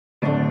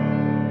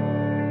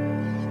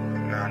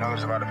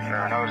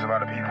knows a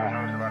lot of people.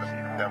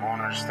 That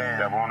won't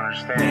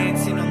understand.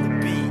 Dancing on the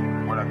beat.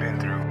 What I've been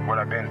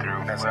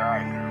through. That's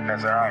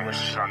alright.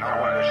 Wish on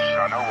nobody.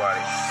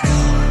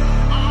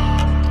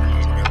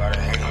 There's gonna be a lot of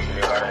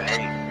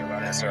hate.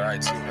 That's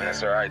alright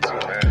too,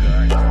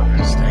 man.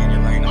 I'm staying in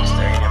your lane. I'm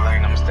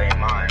staying in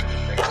mine.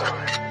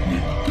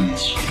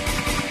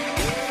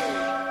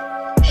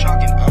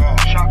 Shock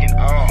and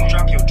awe.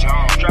 Drop your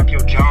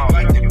jaw.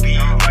 Like the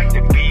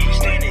beat.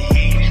 Stand the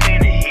heat.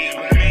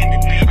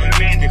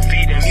 Man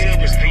defeat. I'm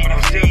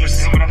still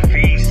what I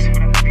feast.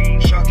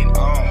 Shock and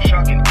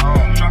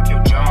awe. Drop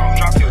your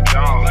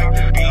jaw.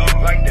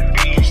 Like the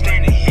beat.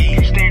 Stand the heat.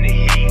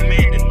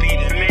 Man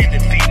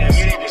defeat. I'm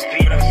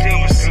still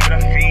what I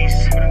feast.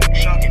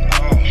 Shock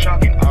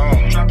and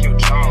awe. Drop your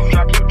jaw.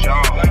 Like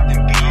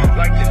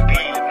the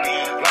beat.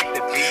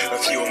 A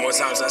few more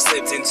times I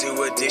slipped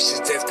into addiction's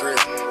death grip.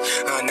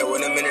 I know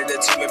in a minute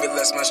or two, maybe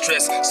less my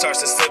stress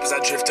starts to slip as I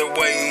drift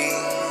away.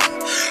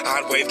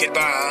 I'd wave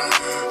goodbye.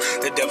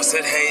 The devil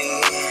said, hey,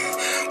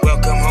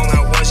 welcome home,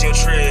 how was your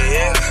trip?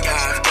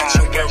 I've got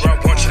you where I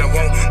want you, I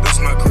won't lose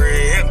my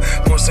grip.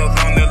 For so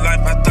long in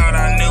life, I thought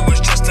I knew it's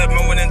just a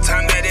moment in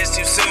time that is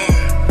too soon.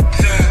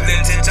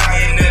 Then to die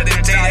another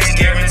day, that's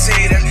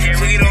guaranteed.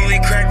 We'd only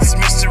crack this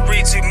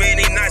mystery. Too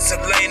many nights of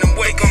laying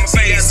awake on my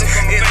face.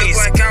 It looked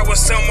like I was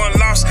someone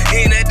lost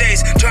in the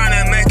days, trying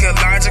to make a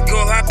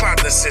logical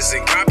hypothesis.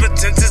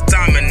 Incompetence is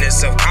dominant,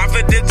 so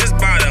confidence is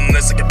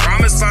bottomless. Like a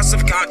promise loss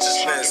of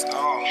consciousness.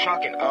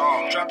 Shock and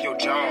awe. Drop your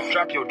jaw.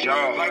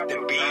 Like the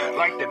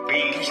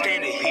beat.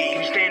 Stand the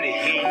heat.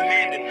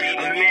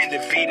 Man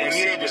defeat. I'm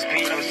still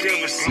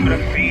what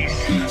I feast.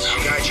 I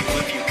got you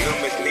if you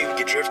come with me, we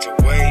can drift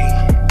away.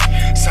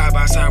 Side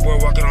by side, we're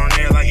walking on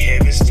air like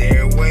heaven's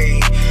stairway.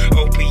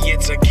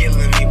 Opiates are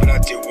killing me, but I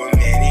do them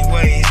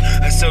anyways.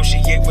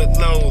 Associate with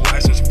low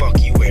lives, so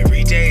fuck you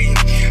every day.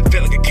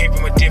 Feel like I came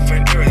from a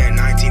different era, that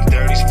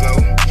 1930s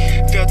flow.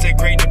 Felt a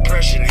Great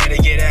Depression, had to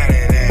get out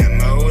of that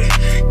mode.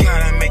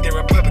 Gotta make the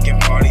Republican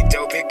Party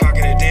dope,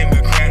 pickpocket a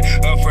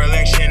Democrat. Up for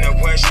election, no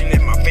question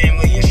if my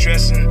family is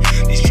stressing.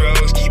 These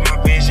drugs keep my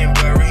vision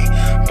blurry,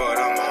 but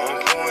I'm on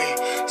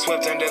point.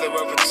 Swept under the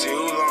rug for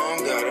too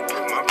long, gotta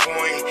prove my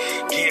point.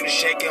 Came to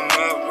shake them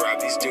up, rob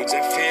these dudes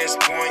at fist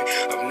point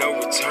of no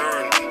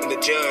return. When the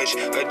judge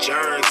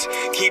adjourns,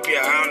 keep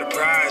your eye on the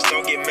prize,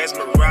 don't get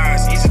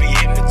mesmerized, easily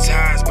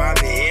hypnotized by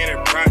the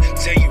enterprise.